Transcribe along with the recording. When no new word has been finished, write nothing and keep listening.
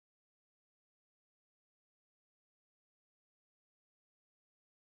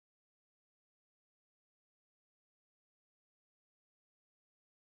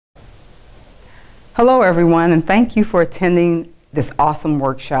Hello everyone, and thank you for attending this awesome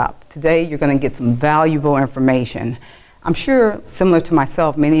workshop. Today you're going to get some valuable information. I'm sure, similar to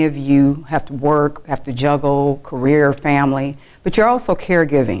myself, many of you have to work, have to juggle career, family, but you're also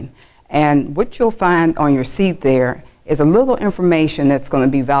caregiving. And what you'll find on your seat there is a little information that's going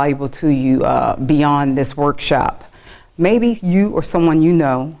to be valuable to you beyond this workshop. Maybe you or someone you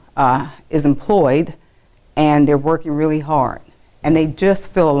know is employed and they're working really hard, and they just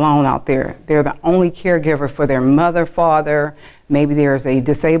feel alone out there. They're the only caregiver for their mother, father, maybe there's a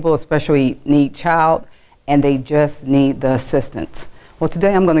disabled, especially need child, and they just need the assistance. Well,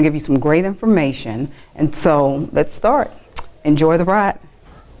 today I'm going to give you some great information, and so let's start. Enjoy the ride.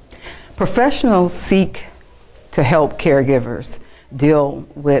 Professionals seek to help caregivers deal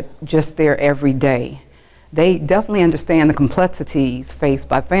with just their everyday. They definitely understand the complexities faced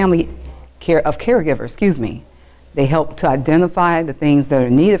by caregivers. They help to identify the things that are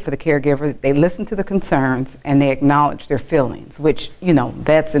needed for the caregiver. They listen to the concerns and they acknowledge their feelings, which, you know,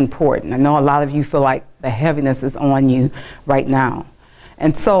 that's important. I know a lot of you feel like the heaviness is on you right now.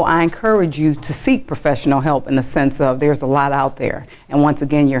 And so I encourage you to seek professional help in the sense of there's a lot out there. And once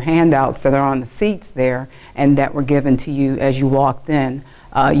again, your handouts that are on the seats there and that were given to you as you walked in,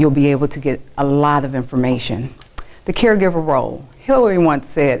 you'll be able to get a lot of information. The caregiver role. Hillary once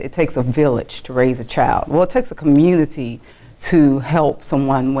said it takes a village to raise a child. Well, it takes a community to help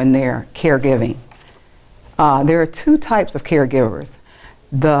someone when they're caregiving. There are two types of caregivers.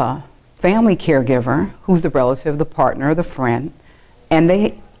 The family caregiver, who's the relative, the partner, the friend, and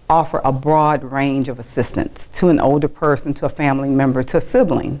they offer a broad range of assistance to an older person, to a family member, to a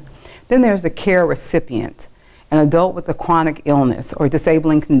sibling. Then there's the care recipient, an adult with a chronic illness or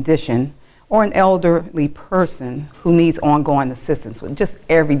disabling condition, or an elderly person who needs ongoing assistance with just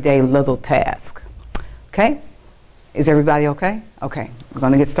everyday little tasks. Okay? Is everybody okay? Okay, we're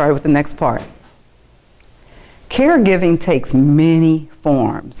going to get started with the next part. Caregiving takes many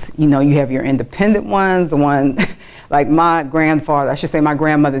forms. You know, you have your independent ones, the one like my grandfather, I should say my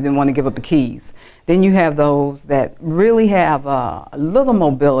grandmother didn't want to give up the keys. Then you have those that really have a little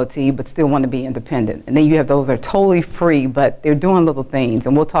mobility but still want to be independent. And then you have those that are totally free but they're doing little things,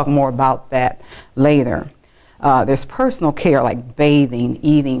 and we'll talk more about that later. There's personal care like bathing,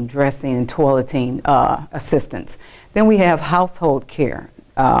 eating, dressing, and toileting assistance. Then we have household care,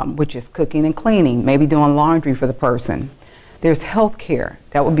 which is cooking and cleaning, maybe doing laundry for the person. There's health care,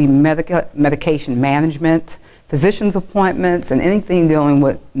 that would be medication management, physician's appointments, and anything dealing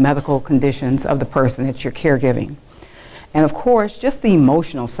with medical conditions of the person that you're caregiving. And of course, just the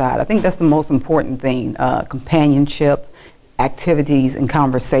emotional side. I think that's the most important thing, companionship, activities, and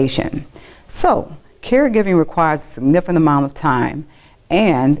conversation. So, caregiving requires a significant amount of time,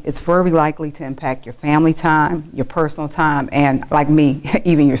 and it's very likely to impact your family time, your personal time, and like me,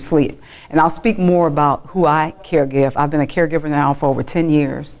 even your sleep. And I'll speak more about who I caregive. I've been a caregiver now for over 10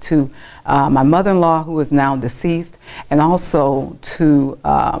 years to my mother-in-law, who is now deceased, and also to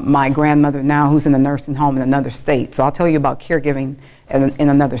my grandmother now, who's in a nursing home in another state. So I'll tell you about caregiving in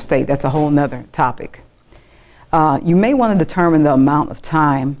another state. That's a whole nother topic. You may want to determine the amount of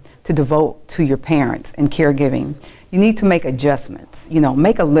time to devote to your parents in caregiving. You need to make adjustments. You know,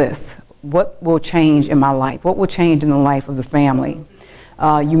 make a list. What will change in my life? What will change in the life of the family?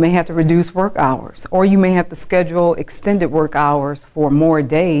 You may have to reduce work hours, or you may have to schedule extended work hours for more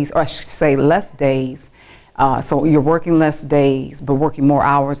days, or I should say less days. So you're working less days, but working more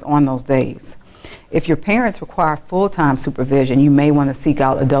hours on those days. If your parents require full-time supervision, you may want to seek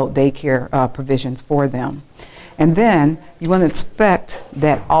out adult daycare provisions for them. And then you want to expect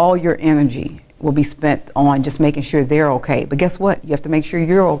that all your energy will be spent on just making sure they're okay. But guess what? You have to make sure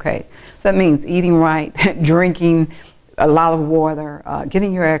you're okay. So that means eating right, drinking a lot of water,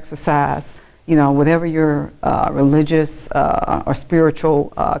 getting your exercise, you know, whatever your religious or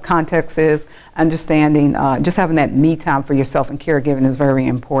spiritual context is, understanding, just having that me time for yourself and caregiving is very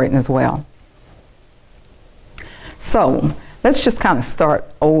important as well. So let's just kind of start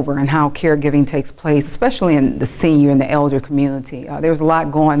over and how caregiving takes place, especially in the senior and the elder community. There's a lot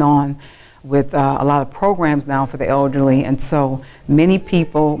going on with a lot of programs now for the elderly, and so many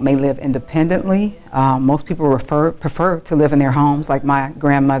people may live independently. Most people prefer to live in their homes, like my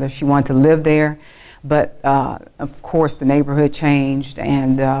grandmother. She wanted to live there, but of course the neighborhood changed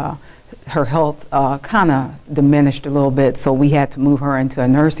and her health kind of diminished a little bit, so we had to move her into a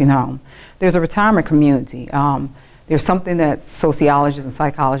nursing home. There's a retirement community. There's something that sociologists and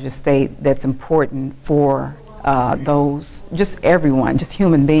psychologists state that's important for those, just everyone, just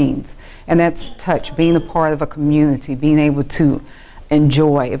human beings. And that's touch, being a part of a community, being able to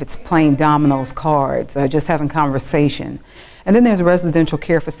enjoy, if it's playing dominoes, cards, just having conversation. And then there's residential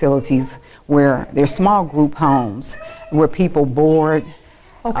care facilities where there's small group homes where people board.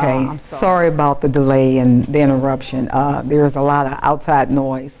 Okay, sorry about the delay and the interruption. There's a lot of outside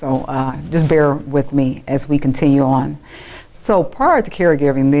noise, so just bear with me as we continue on. So prior to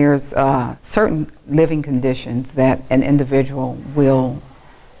caregiving, there's certain living conditions that an individual will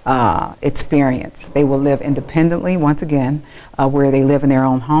experience. They will live independently, once again, where they live in their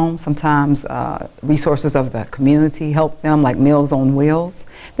own home. Sometimes resources of the community help them, like Meals on Wheels.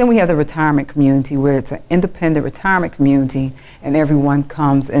 Then we have the retirement community, where it's an independent retirement community, and everyone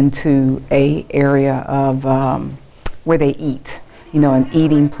comes into a area of where they eat, you know, an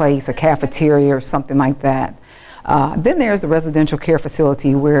eating place, a cafeteria or something like that. Then there's the residential care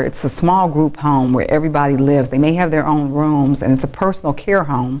facility, where it's a small group home where everybody lives. They may have their own rooms, and it's a personal care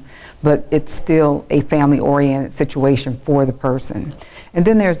home, but it's still a family-oriented situation for the person. And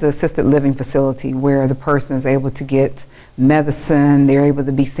then there's the assisted living facility, where the person is able to get medicine, they're able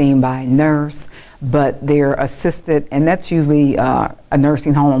to be seen by a nurse, but they're assisted, and that's usually a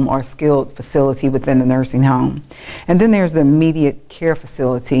nursing home or a skilled facility within the nursing home. And then there's the immediate care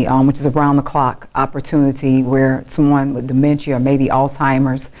facility, which is a round-the-clock opportunity where someone with dementia or maybe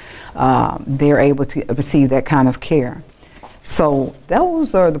Alzheimer's, they're able to receive that kind of care. So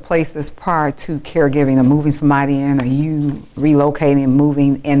those are the places prior to caregiving, or moving somebody in, or you relocating and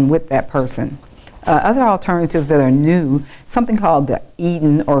moving in with that person. Other alternatives that are new, something called the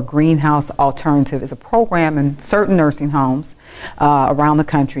Eden or Greenhouse Alternative, is a program in certain nursing homes around the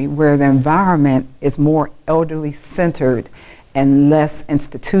country where the environment is more elderly centered and less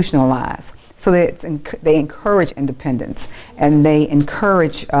institutionalized. So they encourage independence, and they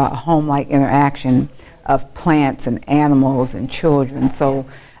encourage home-like interaction of plants and animals and children. So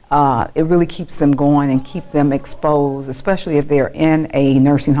it really keeps them going and keep them exposed, especially if they're in a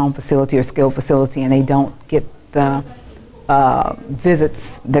nursing home facility or skilled facility and they don't get the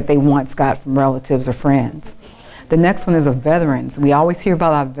visits that they once got from relatives or friends. The next one is of veterans. We always hear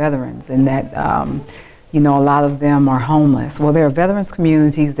about our veterans, and that you know, a lot of them are homeless. Well, there are veterans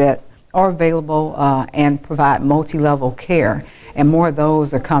communities that are available and provide multi-level care, and more of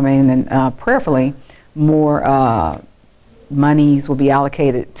those are coming, and prayerfully more monies will be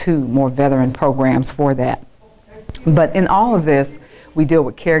allocated to more veteran programs for that. But in all of this, we deal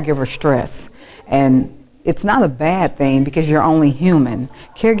with caregiver stress, and it's not a bad thing because you're only human.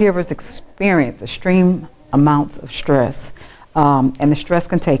 Caregivers experience extreme amounts of stress, and the stress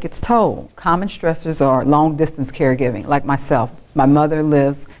can take its toll. Common stressors are long-distance caregiving, like myself. My mother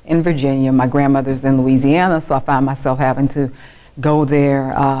lives in Virginia, my grandmother's in Louisiana, so I find myself having to go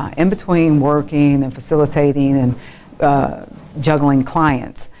there in between working and facilitating and juggling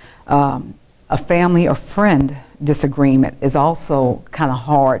clients. A family or friend disagreement is also kind of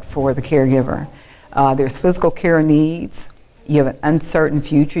hard for the caregiver. There's physical care needs. You have an uncertain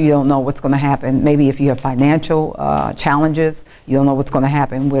future. You don't know what's going to happen. Maybe if you have financial challenges, you don't know what's going to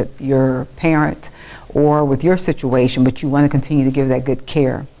happen with your parent or with your situation, but you want to continue to give that good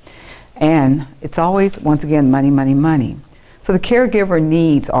care. And it's always, once again, money, money, money. So the caregiver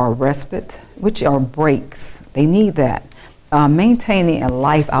needs are respite, which are breaks. They need that. Maintaining a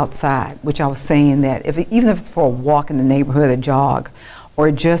life outside, which I was saying that even if it's for a walk in the neighborhood, a jog,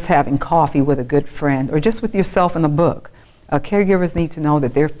 or just having coffee with a good friend, or just with yourself in a book, caregivers need to know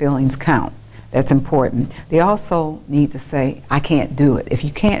that their feelings count. That's important. They also need to say, I can't do it. If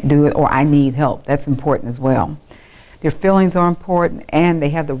you can't do it, or I need help, that's important as well. Their feelings are important, and they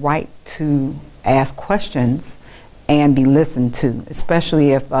have the right to ask questions and be listened to,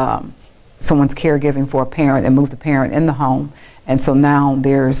 especially if someone's caregiving for a parent and moved the parent in the home, and so now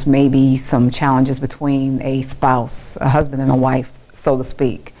there's maybe some challenges between a spouse, a husband and a wife, so to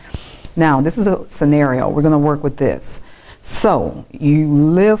speak. Now, this is a scenario. We're going to work with this. So, you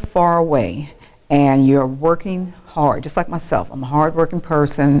live far away, and you're working hard, just like myself. I'm a hard-working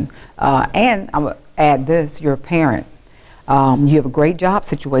person, and I'm going to add this, you're a parent. You have a great job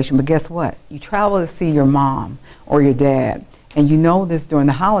situation, but guess what? You travel to see your mom or your dad, and you know this during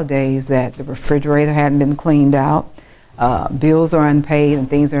the holidays that the refrigerator hadn't been cleaned out, bills are unpaid, and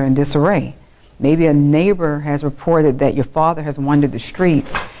things are in disarray. Maybe a neighbor has reported that your father has wandered the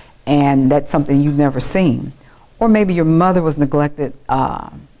streets, and that's something you've never seen. Or maybe your mother was neglected,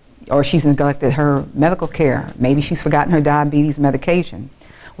 or she's neglected her medical care. Maybe she's forgotten her diabetes medication.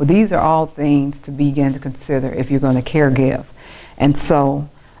 Well, these are all things to begin to consider if you're going to caregive. And so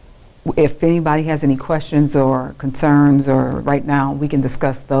if anybody has any questions or concerns, or right now, we can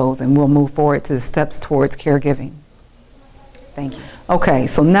discuss those, and we'll move forward to the steps towards caregiving. Thank you. Thank you. Okay,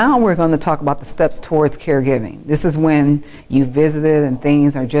 so now we're going to talk about the steps towards caregiving. This is when you visited and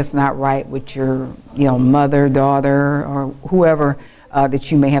things are just not right with your, mother, daughter, or whoever that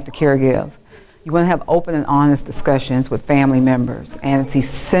you may have to caregive. You want to have open and honest discussions with family members, and it's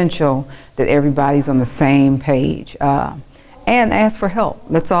essential that everybody's on the same page. And ask for help.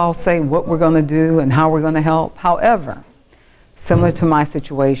 Let's all say what we're going to do and how we're going to help. However, similar to my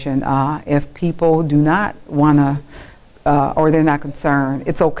situation, if people do not want to or they're not concerned,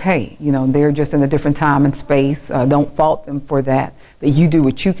 it's okay. They're just in a different time and space. Don't fault them for that. But you do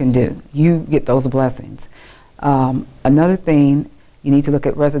what you can do. You get those blessings. Another thing, you need to look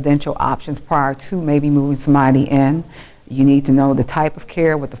at residential options prior to maybe moving somebody in. You need to know the type of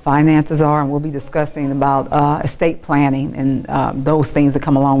care, what the finances are, and we'll be discussing about estate planning and those things that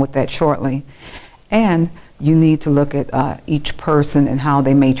come along with that shortly. And you need to look at each person and how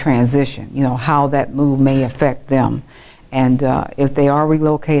they may transition, how that move may affect them. And if they are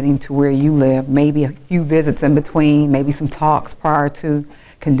relocating to where you live, maybe a few visits in between, maybe some talks prior to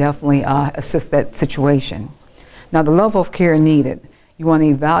can definitely assist that situation. Now, the level of care needed, you want to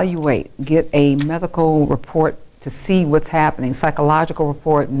evaluate, get a medical report to see what's happening, psychological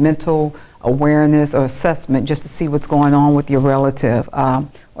report, mental awareness or assessment, just to see what's going on with your relative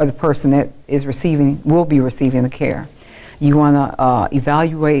or the person that is will be receiving the care. You want to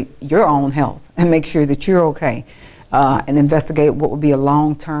evaluate your own health and make sure that you're okay, and investigate what would be a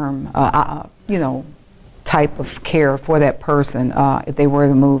long-term, type of care for that person if they were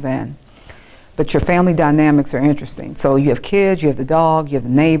to move in. But your family dynamics are interesting. So you have kids, you have the dog, you have the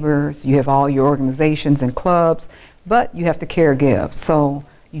neighbors, you have all your organizations and clubs, but you have to caregive. So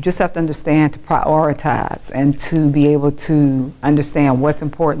you just have to understand to prioritize and to be able to understand what's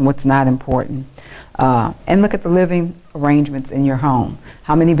important, what's not important. And look at the living arrangements in your home.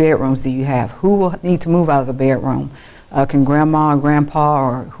 How many bedrooms do you have? Who will need to move out of a bedroom? Can grandma or grandpa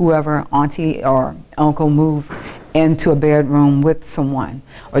or whoever, auntie or uncle move into a bedroom with someone,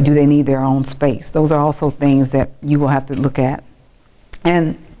 or do they need their own space? Those are also things that you will have to look at.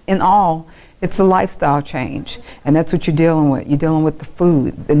 And in all, it's a lifestyle change, and that's what you're dealing with. You're dealing with the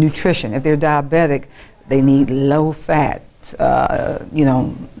food, the nutrition. If they're diabetic, they need low fat,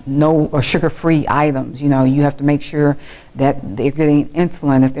 no or sugar-free items. You have to make sure that they're getting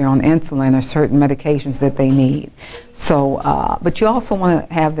insulin if they're on insulin or certain medications that they need. So, but you also want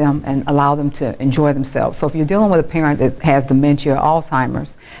to have them and allow them to enjoy themselves. So if you're dealing with a parent that has dementia or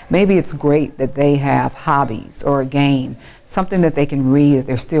Alzheimer's, maybe it's great that they have hobbies or a game, something that they can read if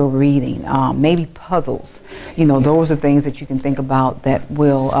they're still reading, maybe puzzles. Those are things that you can think about that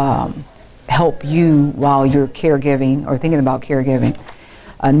will help you while you're caregiving or thinking about caregiving.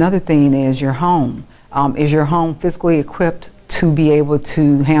 Another thing is your home. Is your home physically equipped to be able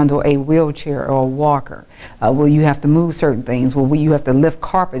to handle a wheelchair or a walker? Will you have to move certain things? Will you have to lift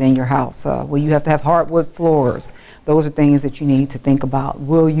carpet in your house? Will you have to have hardwood floors? Those are things that you need to think about.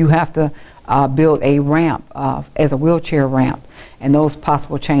 Will you have to build a ramp as a wheelchair ramp, and those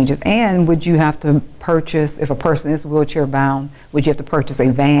possible changes? And would you have to purchase, if a person is wheelchair bound, would you have to purchase a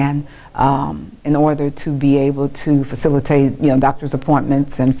van in order to be able to facilitate doctor's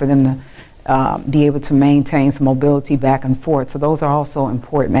appointments and for them to be able to maintain some mobility back and forth? So those are also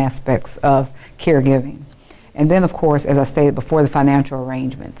important aspects of caregiving. And then, of course, as I stated before, the financial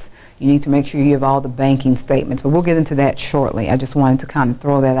arrangements. You need to make sure you have all the banking statements, but we'll get into that shortly. I just wanted to kind of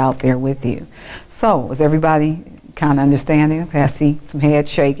throw that out there with you. So, is everybody kind of understanding? Okay, I see some heads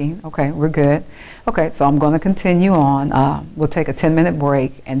shaking. Okay, we're good. Okay, so I'm going to continue on. We'll take a 10-minute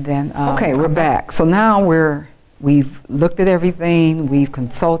break, and then okay, we're back. So now we've looked at everything. We've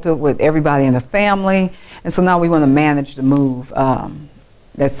consulted with everybody in the family, and so now we want to manage the move.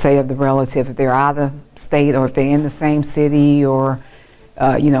 Let's say of the relative, if they're out of state or if they're in the same city or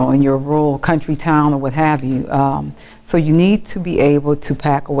in your rural country town or what have you. So you need to be able to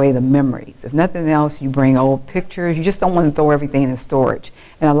pack away the memories. If nothing else, you bring old pictures. You just don't want to throw everything in storage,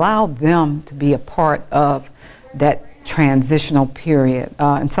 and allow them to be a part of that transitional period.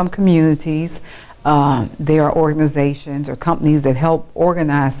 In some communities, there are organizations or companies that help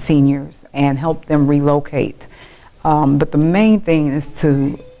organize seniors and help them relocate. But the main thing is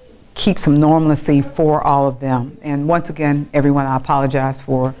to keep some normalcy for all of them. And once again, everyone, I apologize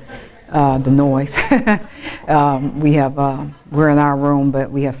for the noise. We're in our room, but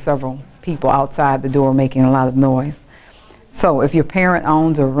we have several people outside the door making a lot of noise. So if your parent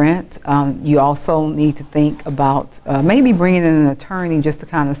owns or rent, you also need to think about maybe bringing in an attorney just to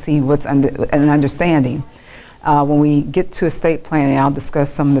kind of see what's an understanding. When we get to estate planning, I'll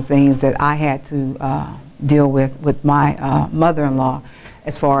discuss some of the things that I had to deal with my mother-in-law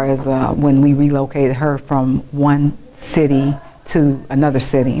as far as when we relocated her from one city to another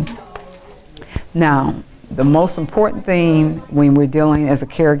city. Now, the most important thing when we're dealing as a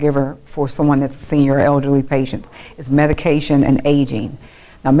caregiver for someone that's a senior or elderly patient is medication and aging.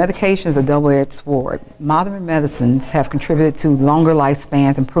 Now, medication is a double-edged sword. Modern medicines have contributed to longer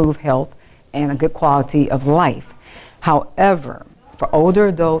lifespans, improved health, and a good quality of life. However, for older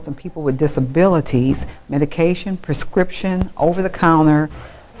adults and people with disabilities, medication, prescription, over-the-counter,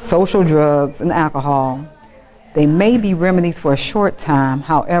 social drugs, and alcohol, they may be remedies for a short time.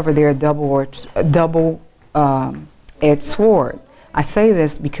 However, they're a double-edged sword. I say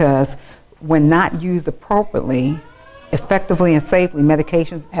this because when not used appropriately, effectively and safely,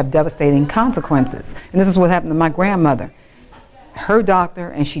 medications have devastating consequences. And this is what happened to my grandmother. Her doctor,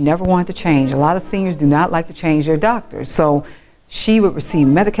 and she never wanted to change. A lot of seniors do not like to change their doctors. So she would receive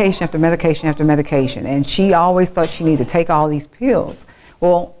medication after medication after medication, and she always thought she needed to take all these pills.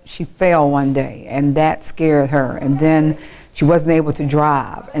 Well, she fell one day, and that scared her, and then she wasn't able to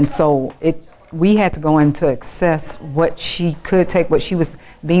drive. And so we had to go in to assess what she could take, what she was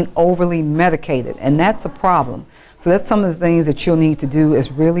being overly medicated, and that's a problem. So that's some of the things that you'll need to do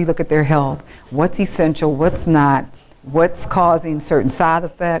is really look at their health, what's essential, what's not, what's causing certain side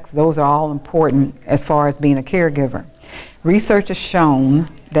effects. Those are all important as far as being a caregiver. Research has shown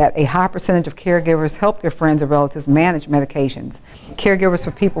that a high percentage of caregivers help their friends or relatives manage medications. Caregivers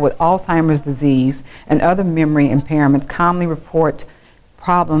for people with Alzheimer's disease and other memory impairments commonly report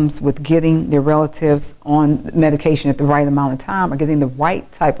problems with getting their relatives on medication at the right amount of time or getting the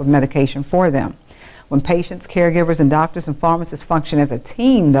right type of medication for them. When patients, caregivers, and doctors and pharmacists function as a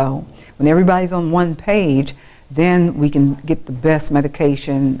team, though, when everybody's on one page, then we can get the best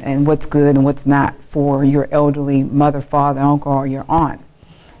medication and what's good and what's not for your elderly mother, father, uncle, or your aunt.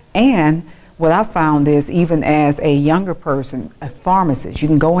 And what I found is, even as a younger person, a pharmacist, you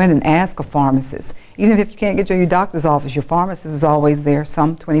can go in and ask a pharmacist. Even if you can't get to your doctor's office, your pharmacist is always there,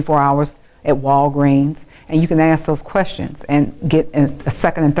 some 24 hours at Walgreens, and you can ask those questions and get a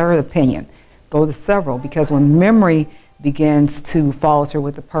second and third opinion. Go to several, because when memory begins to falter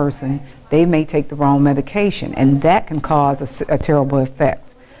with the person, they may take the wrong medication, and that can cause a terrible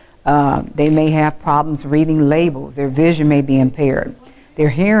effect. They may have problems reading labels. Their vision may be impaired. Their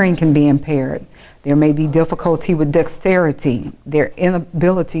hearing can be impaired. There may be difficulty with dexterity, their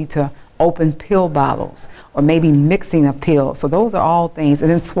inability to open pill bottles, or maybe mixing a pill. So those are all things. And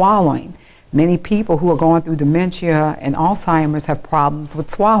then swallowing. Many people who are going through dementia and Alzheimer's have problems with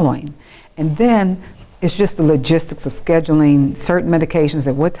swallowing. And then it's just the logistics of scheduling certain medications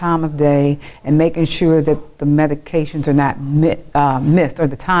at what time of day and making sure that the medications are not missed, or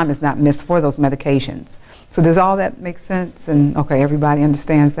the time is not missed for those medications. So does all that make sense? And okay, everybody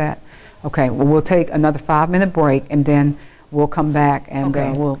understands that? Okay, well, we'll take another 5-minute break, and then we'll come back, and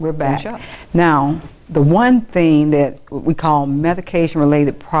we're back. Now, the one thing that we call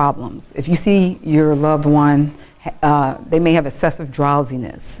medication-related problems, if you see your loved one, they may have excessive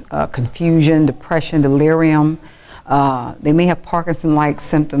drowsiness, confusion, depression, delirium. They may have Parkinson-like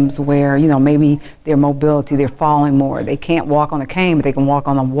symptoms where, you know, maybe their mobility, they're falling more. They can't walk on a cane, but they can walk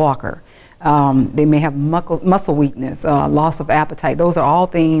on a walker. They may have muscle weakness, loss of appetite. Those are all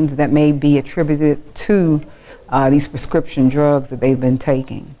things that may be attributed to these prescription drugs that they've been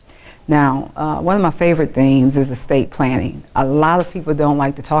taking. Now, one of my favorite things is estate planning. A lot of people don't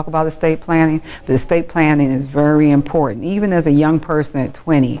like to talk about estate planning, but estate planning is very important. Even as a young person at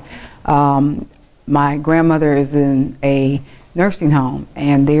 20, my grandmother is in a nursing home,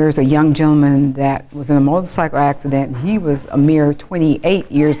 and there's a young gentleman that was in a motorcycle accident, and he was a mere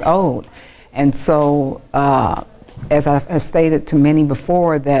 28 years old. And so, as I have stated to many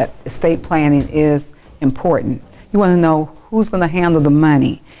before, that estate planning is important. You want to know who's going to handle the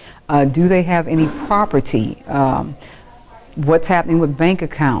money. Do they have any property? What's happening with bank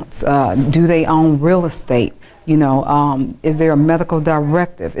accounts? Do they own real estate? You know, is there a medical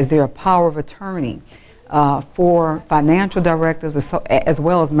directive? Is there a power of attorney for financial directives as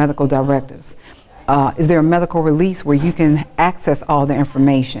well as medical directives? Is there a medical release where you can access all the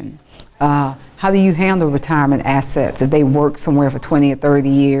information? How do you handle retirement assets if they work somewhere for 20 or 30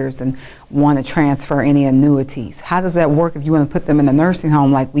 years and want to transfer any annuities? How does that work if you want to put them in a nursing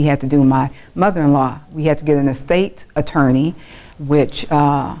home like we had to do my mother-in-law? We had to get an estate attorney, which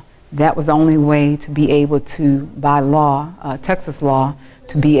that was the only way to be able to, by law, Texas law,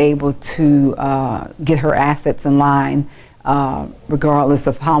 to be able to get her assets in line, regardless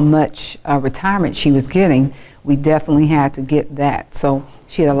of how much retirement she was getting. We definitely had to get that. So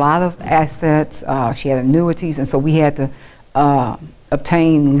she had a lot of assets, she had annuities, and so we had to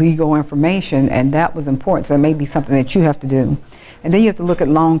obtain legal information, and that was important. So that may be something that you have to do. And then you have to look at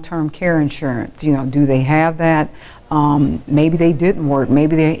long-term care insurance. You know, do they have that? Maybe they didn't work.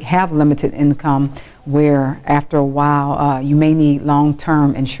 Maybe they have limited income where after a while you may need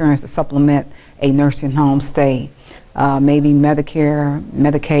long-term insurance to supplement a nursing home stay. Maybe Medicare,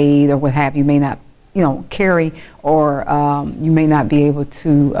 Medicaid, or what have you may not, carry, or you may not be able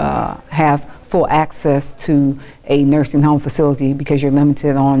to have full access to a nursing home facility because you're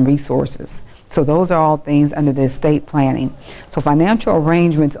limited on resources. So those are all things under the estate planning. So financial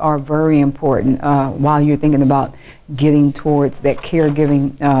arrangements are very important while you're thinking about getting towards that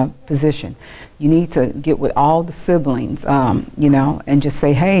caregiving position. You need to get with all the siblings, and just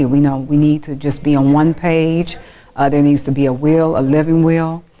say, hey, we need to just be on one page. There needs to be a will, a living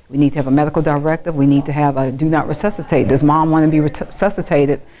will. We need to have a medical directive. We need to have a do not resuscitate. Does mom want to be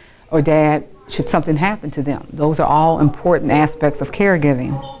resuscitated, or dad, should something happen to them? Those are all important aspects of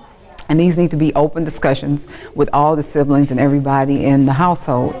caregiving. And these need to be open discussions with all the siblings and everybody in the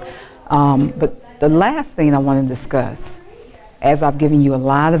household. But the last thing I want to discuss, as I've given you a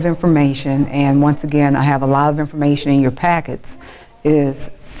lot of information, and once again, I have a lot of information in your packets, is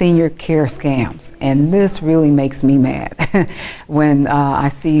senior care scams. And this really makes me mad when I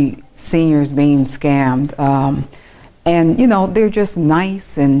see seniors being scammed. And they're just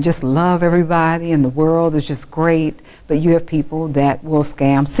nice and just love everybody, and the world is just great, but you have people that will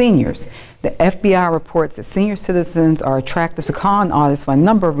scam seniors. The FBI reports that senior citizens are attracted to con artists for a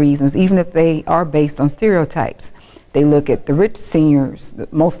number of reasons, even if they are based on stereotypes. They look at the rich seniors,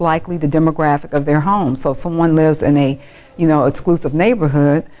 most likely the demographic of their home. So if someone lives in a exclusive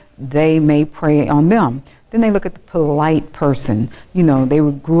neighborhood, they may prey on them. Then they look at the polite person. They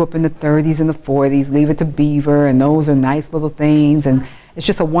grew up in the 30s and the 40s, Leave It to Beaver, and those are nice little things, and it's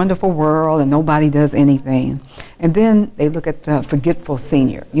just a wonderful world, and nobody does anything. And then they look at the forgetful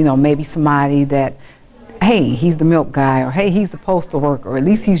senior, maybe somebody that, hey, he's the milk guy, or hey, he's the postal worker, or at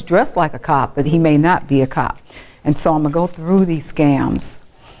least he's dressed like a cop, but he may not be a cop. And so I'm going to go through these scams.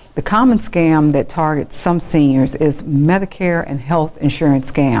 The common scam that targets some seniors is Medicare and health insurance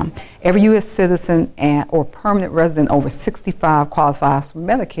scam. Every U.S. citizen or permanent resident over 65 qualifies for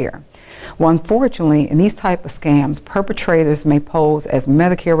Medicare. Well, unfortunately, in these type of scams, perpetrators may pose as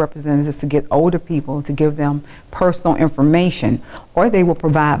Medicare representatives to get older people to give them personal information, or they will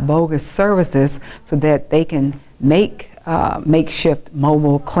provide bogus services so that they can make makeshift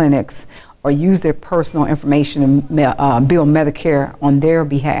mobile clinics or use their personal information to bill Medicare on their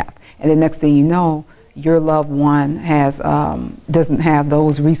behalf. And the next thing you know, your loved one doesn't have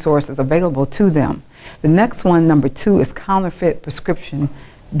those resources available to them. The next one, number 2, is counterfeit prescription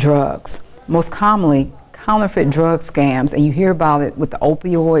drugs. Most commonly, counterfeit drug scams, and you hear about it with the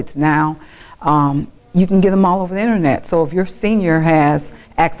opioids now. You can get them all over the internet. So if your senior has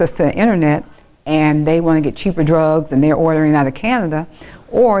access to the internet and they want to get cheaper drugs and they're ordering out of Canada,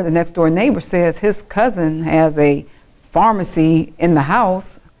 or the next door neighbor says his cousin has a pharmacy in the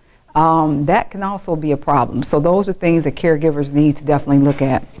house, that can also be a problem. So those are things that caregivers need to definitely look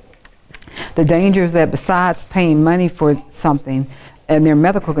at. The danger is that besides paying money for something and their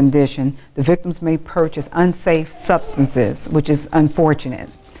medical condition, the victims may purchase unsafe substances, which is unfortunate.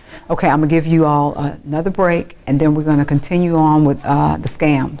 Okay, I'm going to give you all another break, and then we're going to continue on with the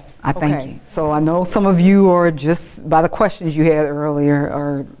scams. I thank you. So I know some of you are just, by the questions you had earlier,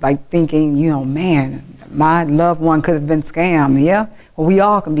 are like thinking, man, my loved one could have been scammed. Yeah, well, we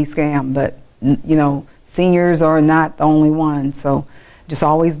all can be scammed, but, seniors are not the only ones. So just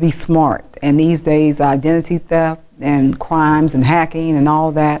always be smart. And these days, identity theft and crimes and hacking and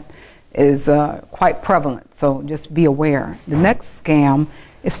all that is quite prevalent. So just be aware. The next scam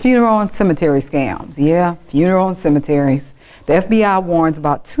is funeral and cemetery scams. Yeah, funeral and cemeteries. The FBI warns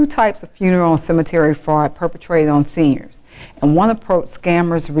about 2 types of funeral and cemetery fraud perpetrated on seniors. In one approach,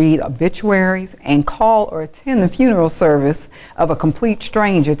 scammers read obituaries and call or attend the funeral service of a complete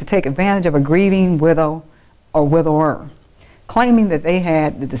stranger to take advantage of a grieving widow or widower, claiming that they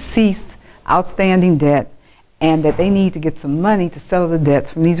had the deceased outstanding debt and that they need to get some money to settle the debts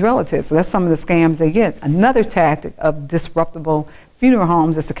from these relatives. So that's some of the scams they get. Another tactic of disreputable funeral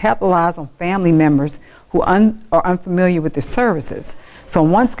homes is to capitalize on family members who are unfamiliar with their services. So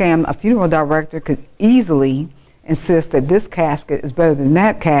in one scam, a funeral director could easily insist that this casket is better than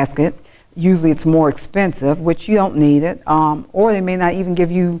that casket. Usually it's more expensive, which you don't need it, or they may not even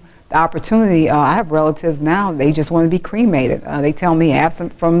give you the opportunity. I have relatives now, they just want to be cremated. They tell me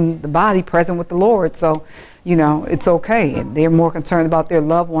absent from the body, present with the Lord. So, it's okay. They're more concerned about their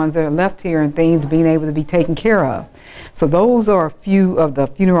loved ones that are left here and things being able to be taken care of. So those are a few of the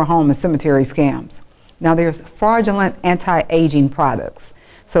funeral home and cemetery scams. Now there's fraudulent anti-aging products.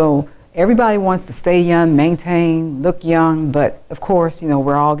 So everybody wants to stay young, maintain, look young, but of course,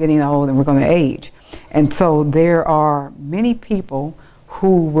 we're all getting old and we're going to age. And so there are many people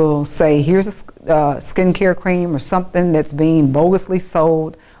who will say, here's a skincare cream or something that's being bogusly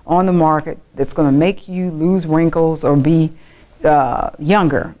sold on the market that's going to make you lose wrinkles or be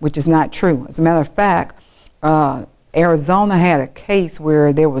younger, which is not true. As a matter of fact, Arizona had a case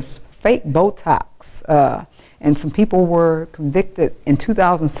where there was fake Botox, and some people were convicted in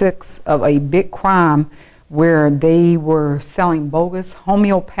 2006 of a big crime where they were selling bogus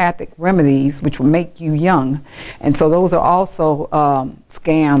homeopathic remedies which would make you young. And so those are also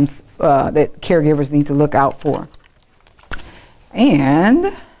scams that caregivers need to look out for.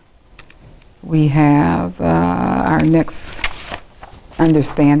 And we have our next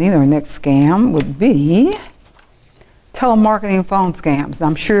understanding, or next scam would be telemarketing phone scams. And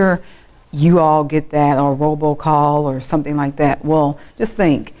I'm sure you all get that, or robocall or something like that. Well, just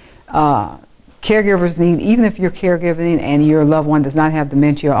think, caregivers need, even if you're caregiving and your loved one does not have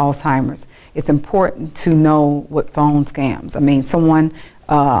dementia or Alzheimer's, it's important to know what phone scams. I mean,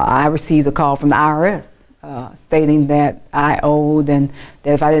 I received a call from the IRS stating that I owed, and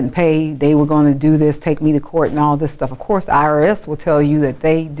that if I didn't pay, they were going to do this, take me to court and all this stuff. Of course, the IRS will tell you that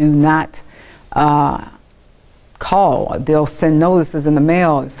they do not call. They'll send notices in the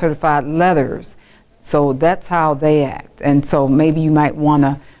mail, certified letters. So that's how they act. And so maybe you might want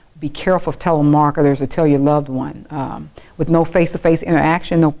to be careful of telemarketers, or tell your loved one. With no face-to-face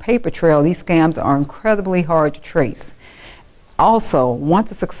interaction, no paper trail, these scams are incredibly hard to trace. Also,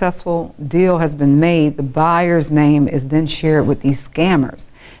 once a successful deal has been made, the buyer's name is then shared with these scammers.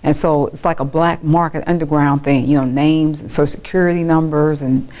 And so it's like a black market underground thing, you know, names and social security numbers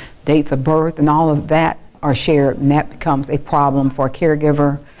and dates of birth and all of that are shared, and that becomes a problem for a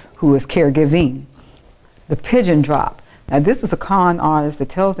caregiver who is caregiving. The pigeon drop. Now, this is a con artist that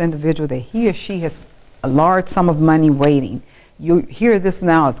tells the individual that he or she has a large sum of money waiting. You hear this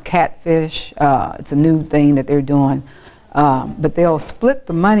now as catfish. It's a new thing that they're doing. But they'll split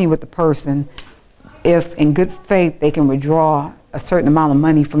the money with the person if, in good faith, they can withdraw a certain amount of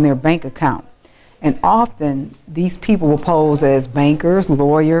money from their bank account. And often, these people will pose as bankers,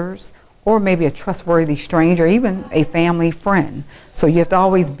 lawyers, or maybe a trustworthy stranger, even a family friend. So you have to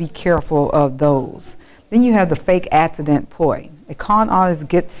always be careful of those. Then you have the fake accident ploy. A con artist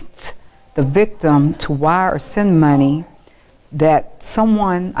gets the victim to wire or send money that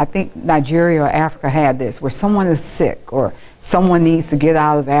someone, I think Nigeria or Africa had this, where someone is sick or someone needs to get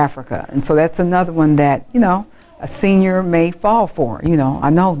out of Africa. And so that's another one that, you know, a senior may fall for. You know, I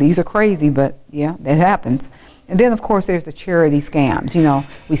know these are crazy, but yeah, that happens. And then, of course, there's the charity scams. You know,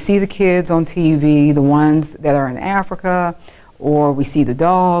 we see the kids on TV, the ones that are in Africa, or we see the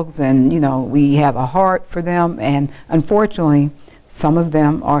dogs, and, you know, we have a heart for them. And unfortunately, some of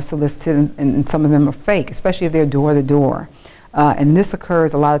them are solicited and some of them are fake, especially if they're door to door. And this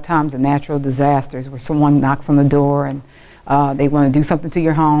occurs a lot of times in natural disasters where someone knocks on the door and they want to do something to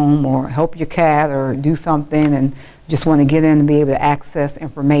your home or help your cat or do something and just want to get in and be able to access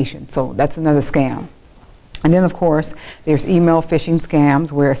information. So that's another scam. And then, of course, there's email phishing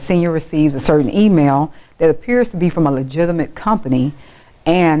scams where a senior receives a certain email that appears to be from a legitimate company,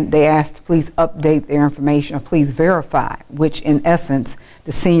 and they ask to please update their information or please verify, which in essence,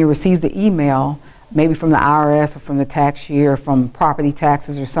 the senior receives the email maybe from the IRS or from the tax year, from property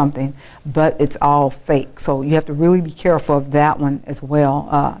taxes or something, but it's all fake. So you have to really be careful of that one as well,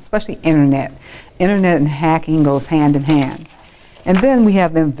 especially internet. Internet and hacking goes hand in hand. And then we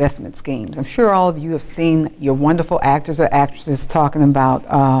have the investment schemes. I'm sure all of you have seen your wonderful actors or actresses talking about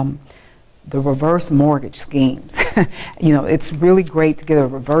the reverse mortgage schemes. You know, it's really great to get a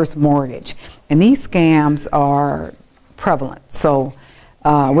reverse mortgage. And these scams are prevalent. So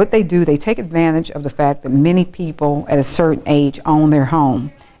what they do, they take advantage of the fact that many people at a certain age own their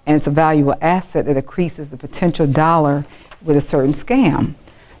home, and it's a valuable asset that increases the potential dollar with a certain scam.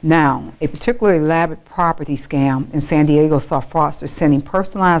 Now, a particularly elaborate property scam in San Diego saw fraudsters sending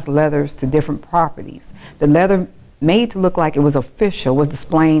personalized letters to different properties. The letter, made to look like it was official, was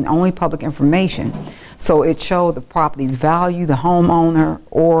displaying only public information. So it showed the property's value, the homeowner,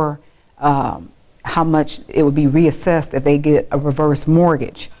 or how much it would be reassessed if they get a reverse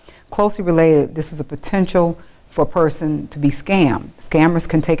mortgage. Closely related, this is a potential for a person to be scammed. Scammers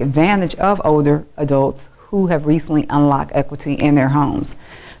can take advantage of older adults who have recently unlocked equity in their homes.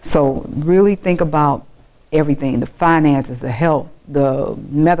 So really think about everything, the finances, the health, the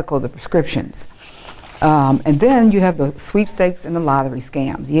medical, the prescriptions. And then you have the sweepstakes and the lottery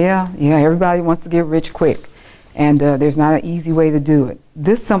scams. Yeah, everybody wants to get rich quick. And there's not an easy way to do it.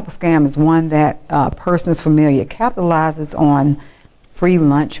 This simple scam is one that a person is familiar, capitalizes on free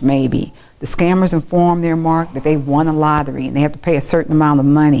lunch maybe, The scammers inform their mark that they won a lottery and they have to pay a certain amount of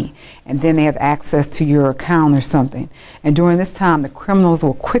money, and then they have access to your account or something. And during this time, the criminals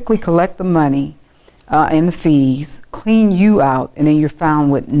will quickly collect the money and the fees, clean you out, and then you're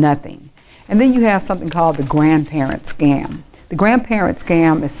found with nothing. And then you have something called the grandparent scam. The grandparent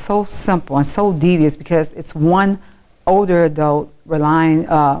scam is so simple and so devious because it's one older adult relying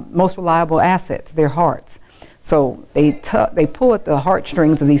most reliable assets, their hearts. So they pull at the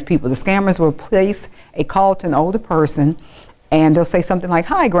heartstrings of these people. The scammers will place a call to an older person, and they'll say something like,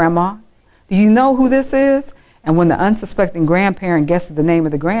 "Hi, Grandma, do you know who this is?" And when the unsuspecting grandparent guesses the name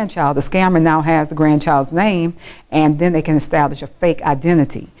of the grandchild, the scammer now has the grandchild's name, and then they can establish a fake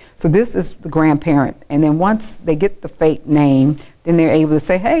identity. So this is the grandparent, and then once they get the fake name, then they're able to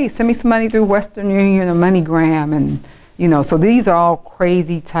say, "Hey, send me some money through Western Union or MoneyGram," and so these are all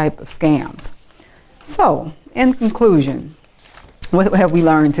crazy type of scams. So, in conclusion, what have we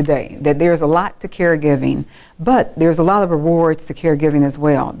learned today? That there's a lot to caregiving, but there's a lot of rewards to caregiving as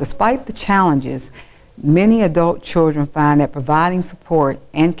well. Despite the challenges, many adult children find that providing support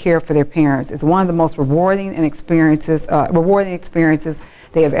and care for their parents is one of the most rewarding experiences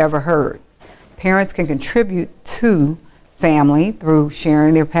they have ever heard. Parents can contribute to family through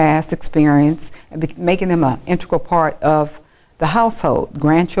sharing their past experience and making them an integral part of the household.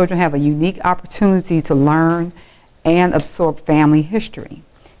 Grandchildren have a unique opportunity to learn and absorb family history.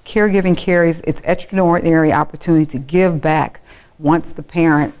 Caregiving carries its extraordinary opportunity to give back once the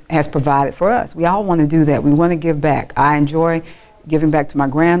parent has provided for us. We all want to do that. We want to give back. I enjoy giving back to my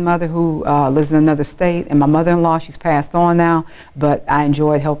grandmother who lives in another state, and my mother-in-law, she's passed on now, but I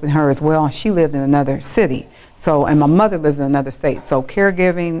enjoyed helping her as well. She lived in another city. So, and my mother lives in another state. So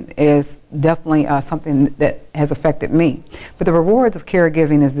caregiving is definitely something that has affected me. But the rewards of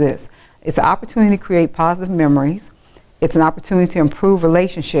caregiving is this. It's an opportunity to create positive memories. It's an opportunity to improve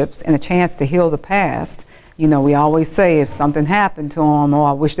relationships and a chance to heal the past. We always say if something happened to them, "Oh,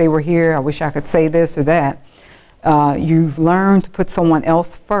 I wish they were here, I wish I could say this or that." You've learned to put someone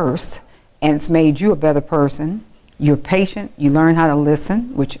else first, and it's made you a better person. You're patient, you learn how to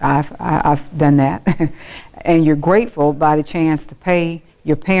listen, which I've done that. And you're grateful by the chance to pay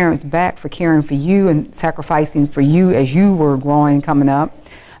your parents back for caring for you and sacrificing for you as you were growing and coming up.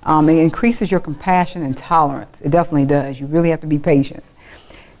 It increases your compassion and tolerance. It definitely does. You really have to be patient.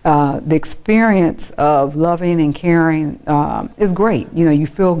 The experience of loving and caring is great. You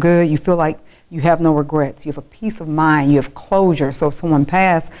feel good. You feel like you have no regrets. You have a peace of mind. You have closure. So if someone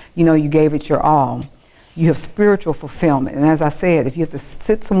passed, you gave it your all. You have spiritual fulfillment. And as I said, if you have to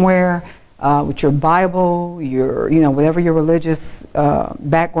sit somewhere with your Bible, your, whatever your religious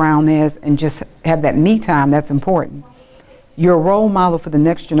background is, and just have that me time, that's important. You're a role model for the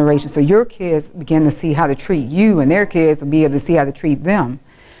next generation. So your kids begin to see how to treat you, and their kids will be able to see how to treat them.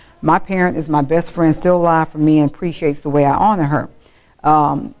 My parent is my best friend, still alive for me, and appreciates the way I honor her.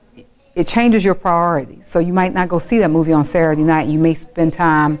 It changes your priorities. So you might not go see that movie on Saturday night. You may spend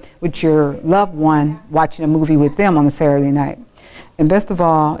time with your loved one watching a movie with them on a Saturday night. And best of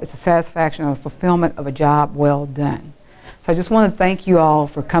all, it's a satisfaction and a fulfillment of a job well done. So I just want to thank you all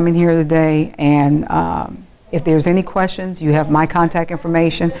for coming here today. And if there's any questions, you have my contact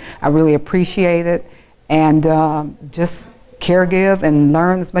information. I really appreciate it. And just caregive and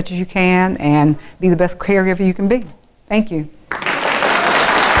learn as much as you can and be the best caregiver you can be. Thank you.